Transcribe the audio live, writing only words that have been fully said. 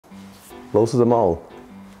Hören Sie mal.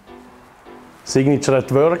 Signature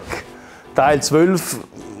Werkstatt, Teil 12.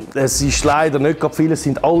 Es ist leider nicht gerade viele, es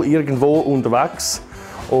sind alle irgendwo unterwegs.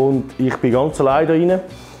 Und ich bin ganz allein da rein.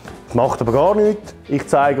 Das macht aber gar nichts. Ich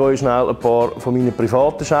zeige euch schnell ein paar von meinen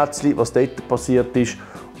privaten Schätzchen, was dort passiert ist.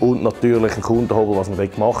 Und natürlich einen Kundenhobel, was wir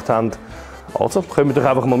dort gemacht haben. Also, kommt doch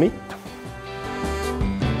einfach mal mit.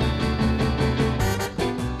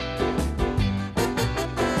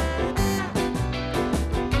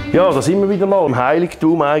 Ja, da sind wir wieder mal im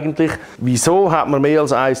Heiligtum eigentlich. Wieso hat man mehr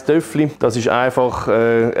als ein Töffel? Das ist einfach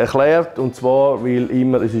erklärt, und zwar, weil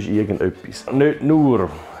immer es ist irgendetwas. Nicht nur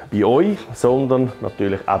bei euch, sondern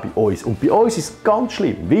natürlich auch bei uns. Und bei uns ist es ganz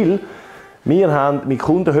schlimm, weil wir haben mit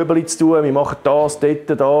Kundenhöbeln zu tun, wir machen das, dort,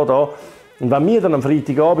 da. Und wenn wir dann am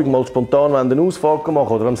Freitagabend mal spontan eine Ausfahrt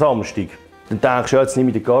machen oder am Samstag, dann denkst du, ja, jetzt nehme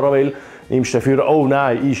ich die Caravelle, nimmst dafür, oh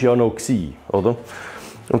nein, ist ja noch gewesen, oder?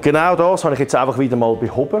 Und genau das habe ich jetzt einfach wieder mal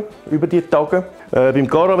behoben über die Tage. Beim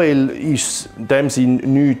Caravelle war es in dem Sinn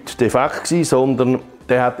nichts defekt gewesen, sondern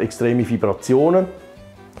der hat extreme Vibrationen.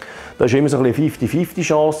 Das ist immer so eine 50-50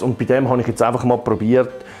 Chance, und bei dem habe ich jetzt einfach mal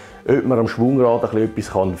probiert, ob man am Schwungrad etwas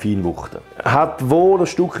fein wuchten kann. Hat wohl ein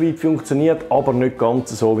Stück weit funktioniert, aber nicht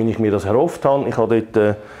ganz so, wie ich mir das erhofft habe. Ich habe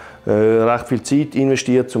dort recht viel Zeit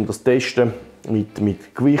investiert, um das zu testen,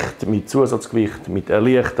 mit Gewicht, mit Zusatzgewicht, mit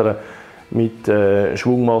Erleichtern, mit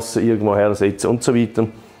Schwungmasse irgendwo hersetzen und so weiter.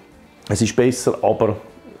 Es ist besser, aber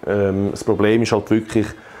das Problem ist halt wirklich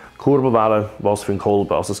Kurbelwelle, was für ein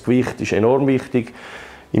Kolben. Also das Gewicht ist enorm wichtig.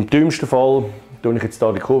 Im dümmsten Fall ersetze ich jetzt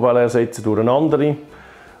hier die Kurbelwelle durch eine andere.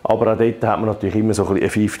 Aber auch dort hat man natürlich immer so eine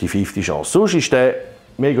 50-50 Chance. Sonst ist der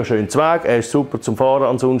mega schön Zweig, er ist super zum Fahren,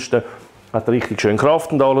 ansonsten hat er richtig schön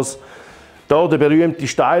Kraft und alles. Hier der berühmte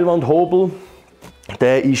Steilwandhobel,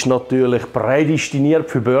 der ist natürlich prädestiniert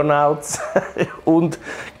für Burnouts und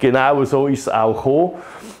genau so ist es auch gekommen.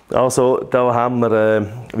 Also da haben wir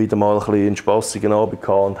wieder mal ein bisschen einen spassigen Abend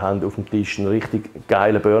gehabt und haben auf dem Tisch einen richtig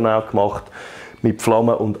geilen Burnout gemacht mit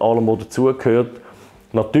Flammen und allem, was dazugehört.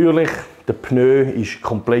 Natürlich, der Pneu war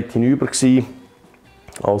komplett hinüber.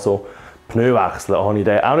 Also Pneu wechseln konnte ich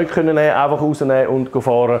den auch nicht nehmen, einfach rausnehmen und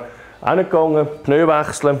fahren. Auch nicht gegangen. Pneu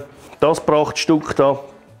wechseln, das Prachtstück hier,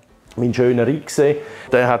 mein schöner Rixé,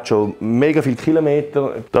 der hat schon mega viele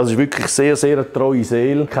Kilometer. Das ist wirklich sehr, sehr eine treue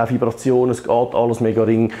Seele. Keine Vibrationen, es geht alles mega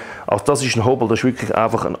ring. Also das ist ein Hobel, das ist wirklich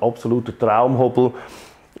einfach ein absoluter Traumhobel.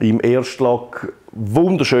 Im Erstschlag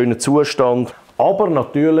wunderschöner Zustand. Aber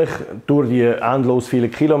natürlich, durch die endlos vielen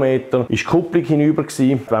Kilometer, ist die Kupplung hinüber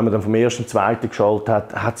gewesen. Wenn man dann vom ersten, zweiten geschaltet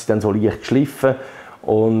hat, hat sie dann so leicht geschliffen.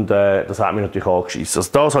 Und das hat mich natürlich angeschissen. Also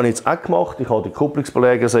das habe ich jetzt auch gemacht. Ich habe die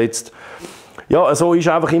Kupplungsbeläge ersetzt. Ja, so ist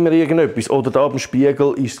einfach immer irgendetwas. Oder da beim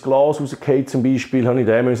Spiegel ist das Glas rausgefallen zum Beispiel, habe ich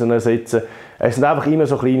den ersetzen. Es sind einfach immer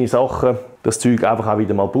so kleine Sachen. Das Zeug einfach auch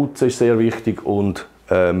wieder mal putzen ist sehr wichtig und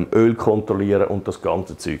Öl kontrollieren und das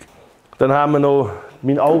ganze Zeug. Dann haben wir noch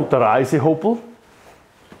meinen alten Reisehobel.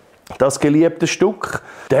 Das geliebte Stück.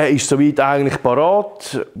 Der ist soweit eigentlich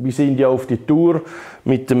parat. Wir sind ja auf die Tour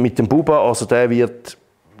mit dem Buba. Also der wird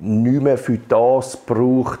nicht mehr für das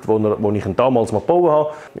gebraucht, was ich ihn damals mal gebaut habe.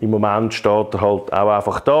 Im Moment steht er halt auch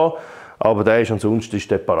einfach da. Aber der ist ansonsten ist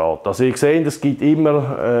der parat. Also ihr seht, es gibt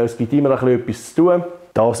immer ein bisschen etwas zu tun.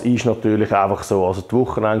 Das ist natürlich einfach so. Also die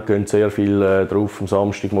Wochenende gehen sehr viel drauf. Am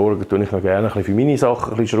Samstagmorgen tue ich noch gerne ein bisschen für meine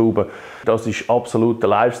Sachen ein bisschen schrauben. Das ist absolut der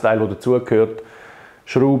Lifestyle, der dazugehört.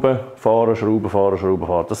 Schrauben, fahren, schrauben, fahren, schrauben,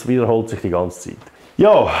 fahren. Das wiederholt sich die ganze Zeit.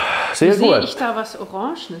 Ja, sehr gut. Sehe ich da was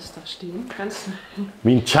Orangenes da stehen? Ganz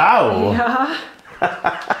mein Ciao! Ja.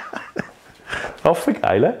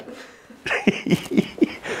 Affengeil,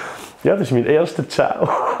 ja, das ist mein erster Ciao.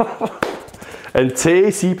 Ein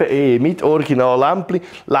C7E mit Original-Lämpchen.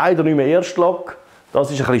 Leider nicht mehr Erstschlag. Das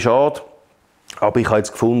ist ein bisschen schade. Aber ich habe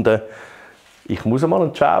jetzt gefunden, ich muss mal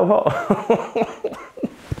einen Ciao haben.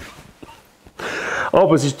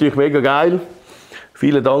 Aber es ist natürlich mega geil.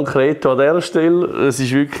 Vielen Dank, Reto, an dieser Stelle. Es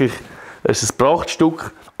ist wirklich ein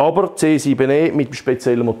Prachtstück. Aber C7E mit einem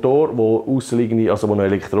speziellen Motor, der aussenliegende, also eine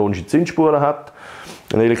elektronische Zündspuren hat.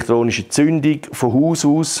 Eine elektronische Zündung von Haus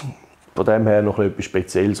aus. Von dem her noch etwas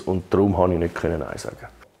Spezielles und darum konnte ich nicht Nein sagen.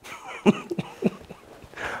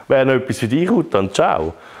 Wer noch etwas für dich hat, dann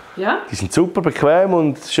ciao. Ja? Die sind super bequem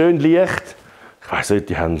und schön leicht. Ich weiss nicht,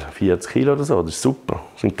 die haben 40 Kilo oder so, das ist super,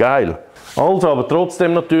 die sind geil. Also, aber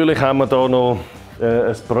trotzdem natürlich haben wir hier noch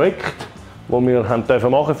ein Projekt, das wir machen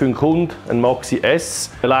dürfen für einen Kunden, ein Maxi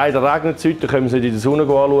S. Leider regnet es heute, da können wir es nicht in der Sonne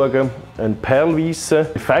anschauen. Ein perlweißer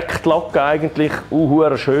Effektlack eigentlich,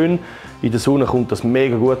 schön. In der Sonne kommt das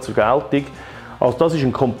mega gut zur Geltung. Also das ist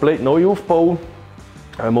ein komplett Neuaufbau.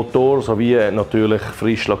 Ein Motor sowie natürlich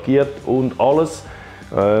frisch lackiert und alles.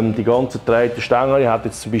 Die ganzen gedrehten Stängel hat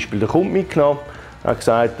jetzt zum Beispiel der Kunde mitgenommen. Er hat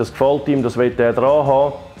gesagt, das gefällt ihm, das will er dran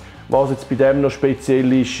haben. Was jetzt bei dem noch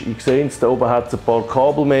speziell ist, ich sehe es, da oben hat es ein paar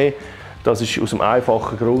Kabel mehr. Das ist aus einem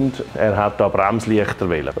einfachen Grund, er hat da Bremslichter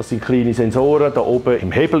wählen. Das sind kleine Sensoren, da oben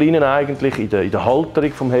im Hebel innen eigentlich, in der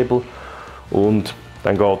Halterung vom Hebel. Und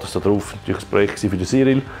dann geht es da drauf, natürlich das Projekt für den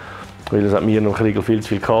Cyril, weil es hat mir noch viel zu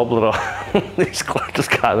viel Kabel dran. Ist klar, das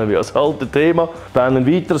kennen wir als altes Thema. Dann ein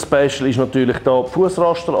weiteres Special ist natürlich da die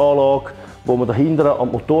Fußrasteranlage, wo wir dahinter an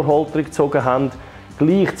die Motorhalterung gezogen haben.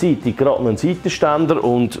 Gleichzeitig gerade einen Seitenständer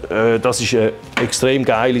und das ist eine extrem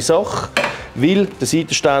geile Sache, weil der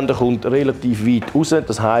Seitenständer kommt relativ weit raus,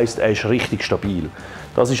 das heisst, er ist richtig stabil.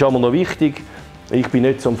 Das ist einmal noch wichtig. Ich bin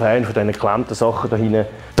nicht so ein Fan von diesen geklemmten Sachen da hinten.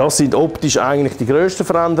 Das sind optisch eigentlich die grössten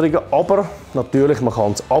Veränderungen, aber natürlich, man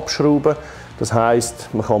kann es abschrauben. Das heisst,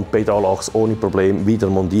 man kann die Pedalachse ohne Problem wieder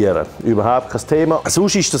montieren. Überhaupt kein Thema.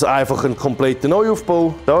 Sonst ist das einfach ein kompletter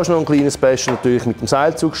Neuaufbau. Da ist noch ein kleines Special natürlich mit dem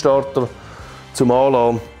Seilzugstarter zum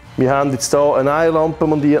Anlassen. Wir haben jetzt hier eine Eierlampe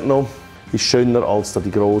montiert noch. Ist schöner als da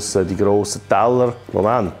die grossen Teller.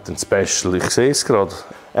 Moment, ein Special, ich sehe es gerade.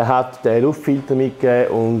 Er hat den Luftfilter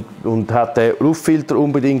mitgegeben und hat den Luftfilter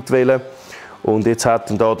unbedingt wollen. Und jetzt hat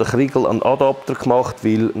er da der Kriegel einen Adapter gemacht,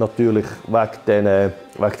 weil natürlich wegen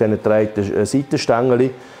diesen gedrehten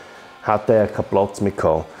Seitenstängel hat er keinen Platz mehr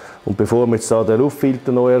gehabt. Und bevor man jetzt da den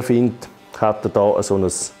Luftfilter neu erfindet, hat er da so ein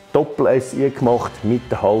Doppel-SI gemacht mit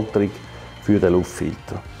der Halterung für den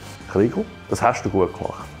Luftfilter. Kriegel, das hast du gut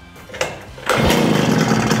gemacht.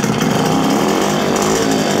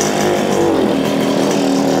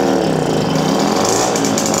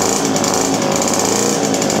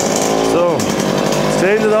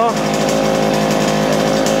 Seht ihr da?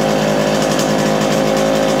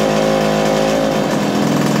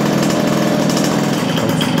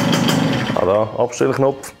 Da,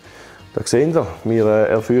 Abstellknopf. Da seht ihr, wir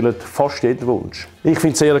erfüllen fast jeden Wunsch. Ich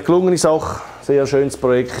finde es sehr eine gelungene Sache, sehr schönes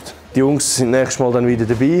Projekt. Die Jungs sind nächstes Mal dann wieder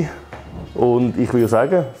dabei. Und ich würde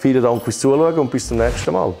sagen, vielen Dank fürs Zuschauen und bis zum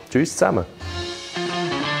nächsten Mal. Tschüss zusammen.